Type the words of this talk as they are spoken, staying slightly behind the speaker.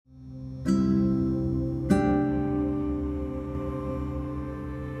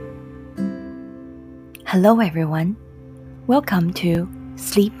Hello everyone. Welcome to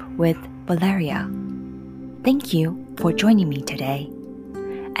Sleep with Valeria. Thank you for joining me today.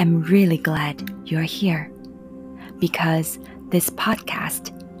 I'm really glad you're here because this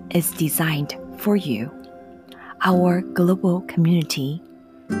podcast is designed for you, our global community,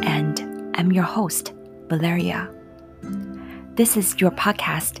 and I'm your host, Valeria. This is your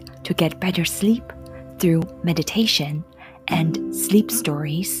podcast to get better sleep through meditation and sleep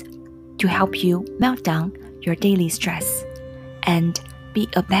stories to help you melt down your daily stress and be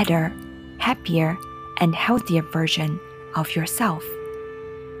a better, happier, and healthier version of yourself.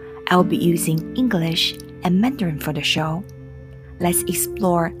 I'll be using English and Mandarin for the show. Let's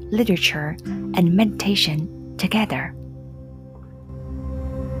explore literature and meditation together.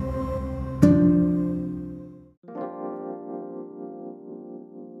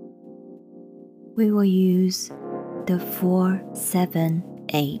 We will use the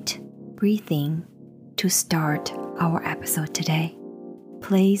 4-7-8 breathing to start our episode today.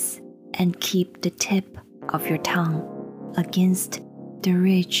 Place and keep the tip of your tongue against the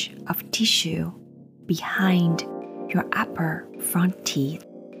ridge of tissue behind your upper front teeth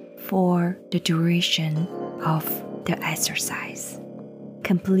for the duration of the exercise.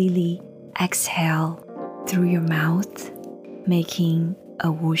 Completely exhale through your mouth, making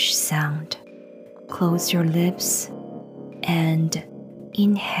a whoosh sound. Close your lips and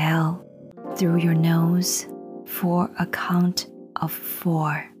inhale through your nose for a count of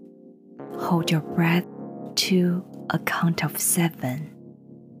 4. Hold your breath to a count of 7.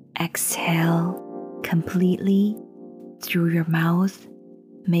 Exhale completely through your mouth,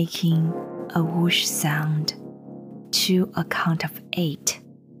 making a whoosh sound to a count of 8.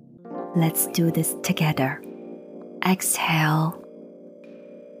 Let's do this together. Exhale.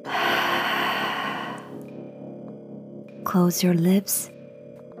 Close your lips.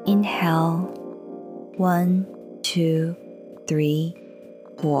 Inhale. 1, 2, 3,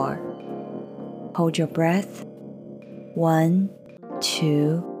 4. Hold your breath. 1,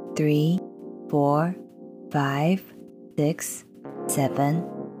 2, 3, 4, 5, 6, 7.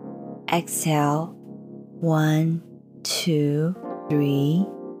 Exhale. 1, 2, 3,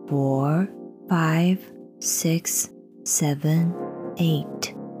 4, 5, 6, 7,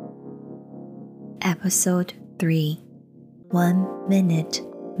 8. Episode 3. 1 minute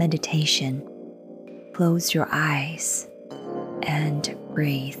meditation. Close your eyes and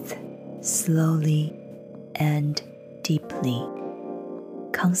breathe slowly and deeply.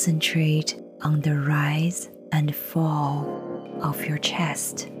 Concentrate on the rise and fall of your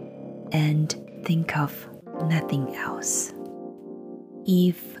chest and think of nothing else.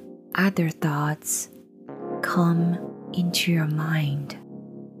 If other thoughts come into your mind,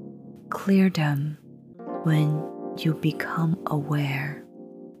 clear them when you become aware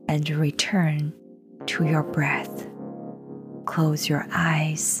and return to your breath. Close your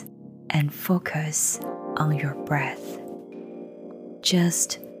eyes and focus on your breath.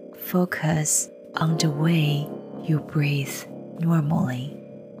 Just focus on the way you breathe normally.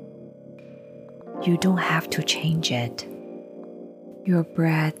 You don't have to change it. Your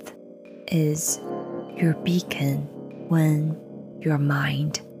breath is your beacon when your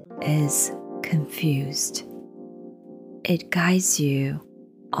mind is confused. It guides you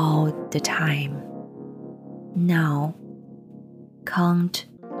all the time. Now, count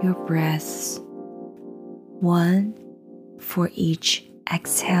your breaths. 1 for each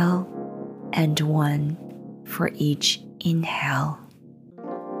exhale and 1 for each inhale.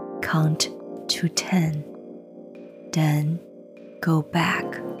 Count to 10. Then go back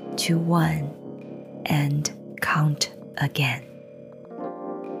to 1 and count again.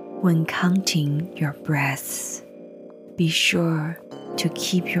 When counting your breaths, be sure to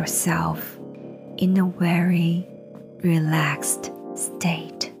keep yourself in a very relaxed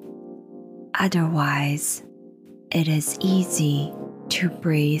state. Otherwise, it is easy to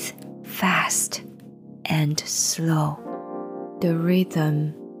breathe fast and slow. The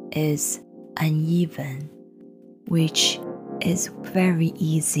rhythm is uneven, which is very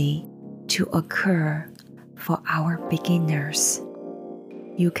easy to occur for our beginners.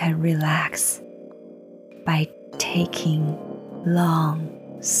 You can relax by taking long,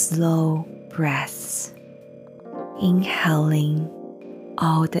 slow breaths, inhaling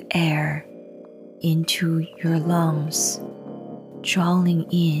all the air into your lungs, drawing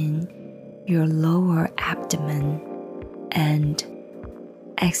in your lower abdomen, and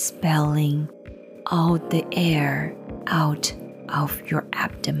expelling all the air out of your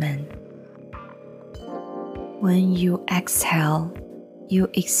abdomen. When you exhale, you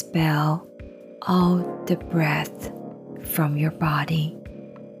expel all the breath from your body.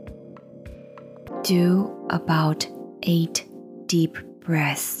 Do about 8 deep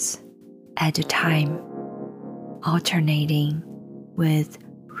breaths at a time, alternating with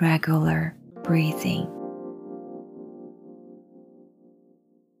regular breathing.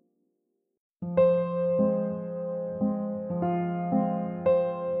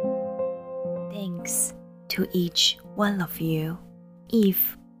 Thanks to each one of you.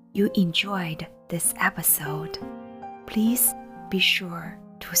 If you enjoyed this episode, please be sure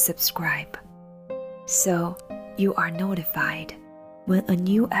to subscribe so you are notified when a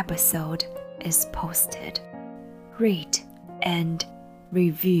new episode is posted. Rate and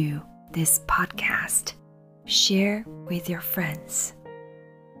review this podcast. Share with your friends.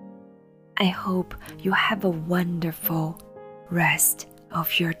 I hope you have a wonderful rest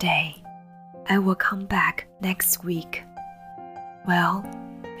of your day. I will come back next week. Well,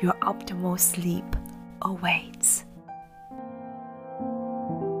 your optimal sleep awaits.